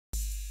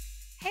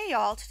Hey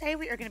y'all, today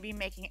we are going to be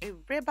making a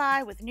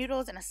ribeye with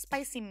noodles and a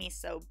spicy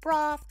miso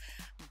broth.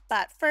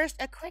 But first,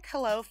 a quick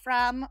hello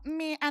from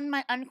me and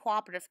my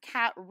uncooperative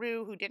cat,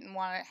 Rue, who didn't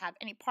want to have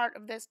any part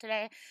of this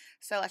today.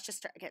 So let's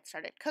just get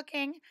started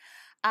cooking.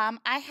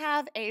 I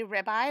have a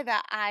ribeye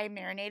that I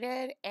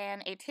marinated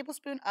in a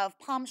tablespoon of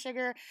palm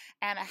sugar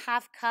and a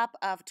half cup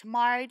of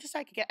tamari, just so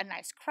I could get a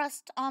nice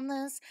crust on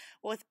this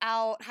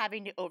without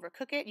having to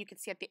overcook it. You can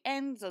see at the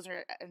ends, those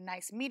are a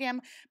nice medium,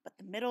 but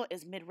the middle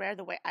is mid-rare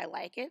the way I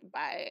like it.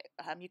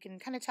 You can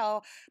kind of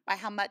tell by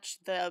how much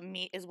the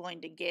meat is willing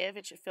to give.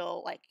 It should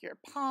feel like your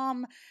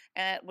palm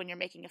when you're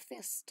making a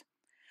fist.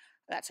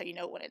 That's how you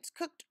know when it's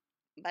cooked.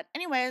 But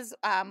anyways,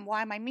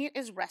 while my meat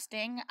is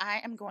resting, I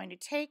am going to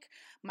take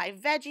my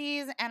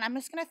veggies and I'm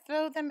just going to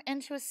throw them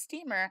into a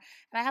steamer.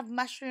 And I have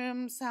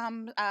mushrooms,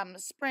 some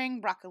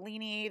spring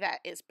broccolini that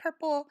is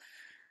purple,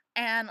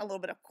 and a little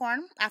bit of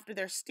corn. After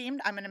they're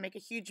steamed, I'm going to make a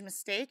huge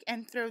mistake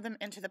and throw them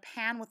into the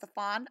pan with the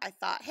fond. I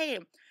thought, hey,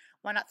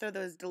 why not throw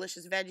those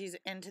delicious veggies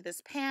into this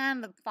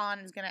pan? The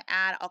fond is going to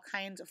add all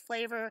kinds of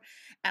flavor.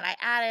 And I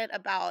added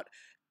about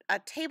a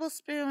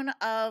tablespoon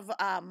of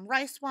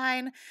rice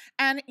wine,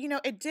 and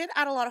it did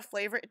add a lot of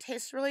flavor. It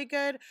tastes really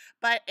good,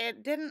 but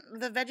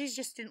the veggies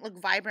just didn't look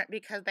vibrant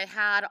because they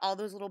had all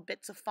those little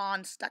bits of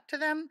fond stuck to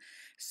them,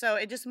 so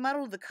it just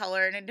muddled the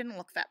color and it didn't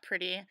look that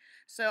pretty.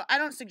 So I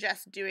don't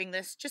suggest doing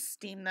this. Just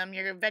steam them.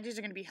 Your veggies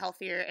are going to be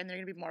healthier and they're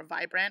going to be more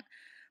vibrant.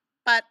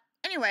 But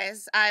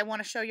anyways, I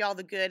want to show y'all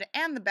the good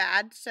and the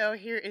bad, so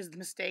here is the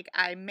mistake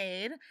I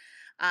made.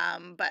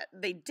 But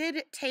they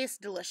did taste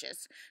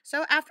delicious.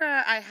 So after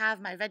I have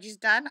my veggies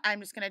done, I'm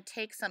just going to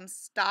take some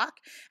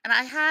stock.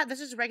 And this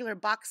is regular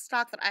box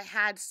stock that I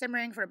had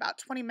simmering for about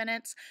 20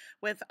 minutes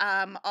with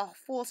a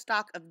full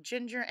stock of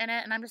ginger in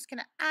it. And I'm just going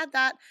to add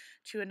that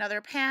to another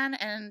pan.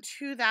 And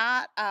to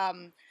that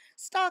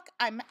stock,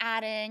 I'm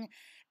adding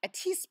a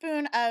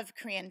teaspoon of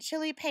Korean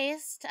chili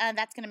paste, and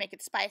that's going to make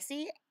it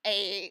spicy,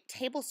 a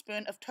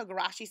tablespoon of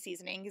togarashi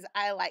seasoning, because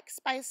I like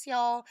spice,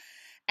 y'all,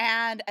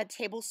 and a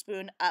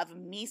tablespoon of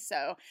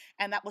miso,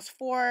 and that was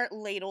 4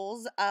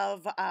 ladles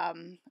of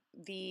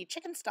the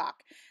chicken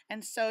stock.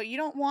 And so you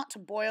don't want to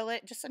boil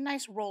it, just a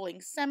nice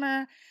rolling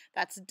simmer.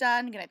 That's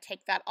done. I'm going to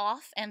take that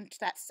off, and to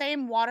that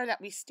same water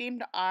that we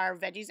steamed our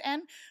veggies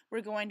in,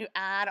 we're going to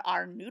add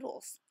our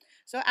noodles.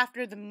 So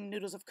after the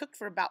noodles have cooked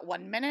for about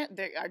 1 minute,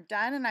 they are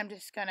done, and I'm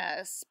just going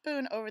to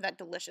spoon over that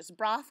delicious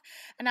broth.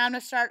 And now I'm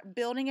going to start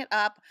building it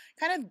up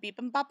kind of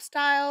bibimbap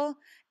style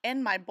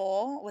in my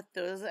bowl with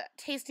those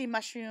tasty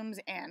mushrooms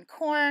and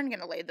corn. I'm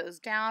going to lay those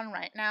down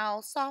right now,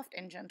 soft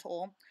and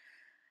gentle,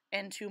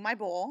 into my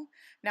bowl.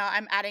 Now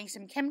I'm adding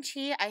some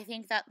kimchi. I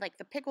think that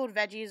the pickled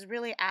veggies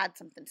really add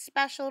something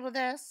special to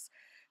this.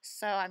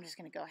 So I'm just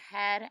going to go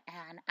ahead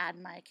and add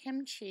my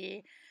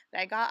kimchi that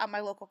I got at my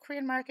local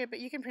Korean market, but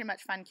you can pretty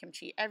much find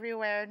kimchi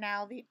everywhere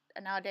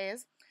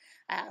nowadays.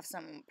 I have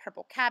some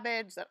purple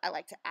cabbage that I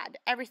like to add to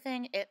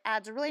everything. It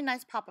adds a really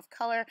nice pop of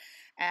color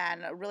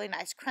and a really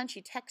nice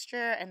crunchy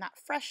texture and that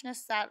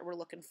freshness that we're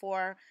looking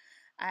for.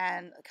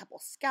 And a couple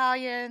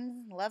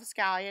scallions. Love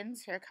scallions.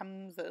 Here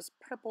comes those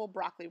purple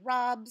broccoli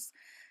rubs,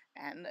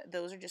 and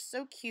those are just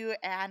so cute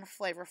and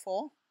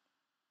flavorful.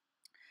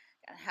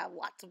 Gonna have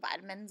lots of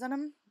vitamins in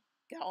them.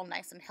 Get all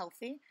nice and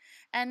healthy.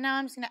 And now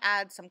I'm just going to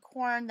add some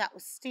corn that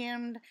was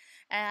steamed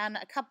and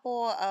a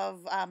couple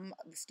of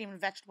steamed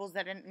vegetables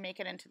that didn't make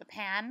it into the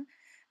pan,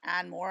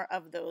 and more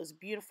of those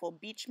beautiful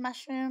beach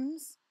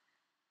mushrooms.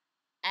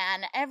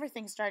 And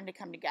everything's starting to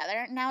come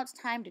together. Now it's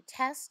time to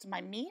test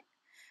my meat.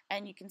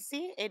 And you can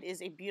see it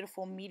is a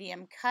beautiful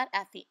medium cut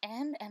at the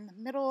end, and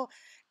the middle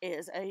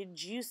is a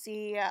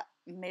juicy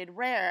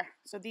mid-rare.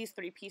 So these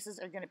 3 pieces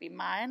are going to be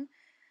mine.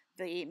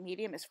 The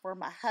medium is for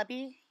my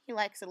hubby. He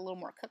likes it a little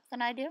more cooked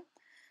than I do.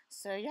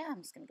 So yeah,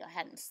 I'm just going to go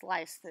ahead and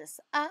slice this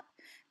up.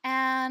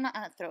 And I'm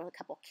going to throw a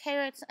couple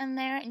carrots in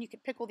there. And you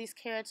could pickle these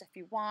carrots if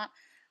you want.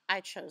 I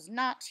chose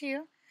not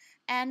to.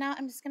 And now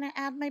I'm just going to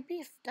add my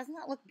beef. Doesn't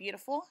that look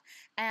beautiful?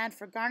 And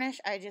for garnish,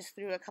 I just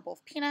threw a couple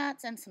of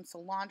peanuts and some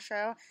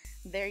cilantro.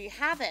 There you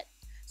have it.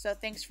 So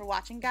thanks for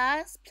watching,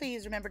 guys.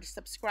 Please remember to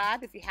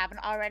subscribe if you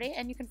haven't already.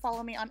 And you can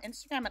follow me on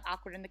Instagram at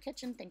Awkward in the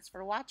Kitchen. Thanks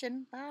for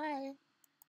watching. Bye.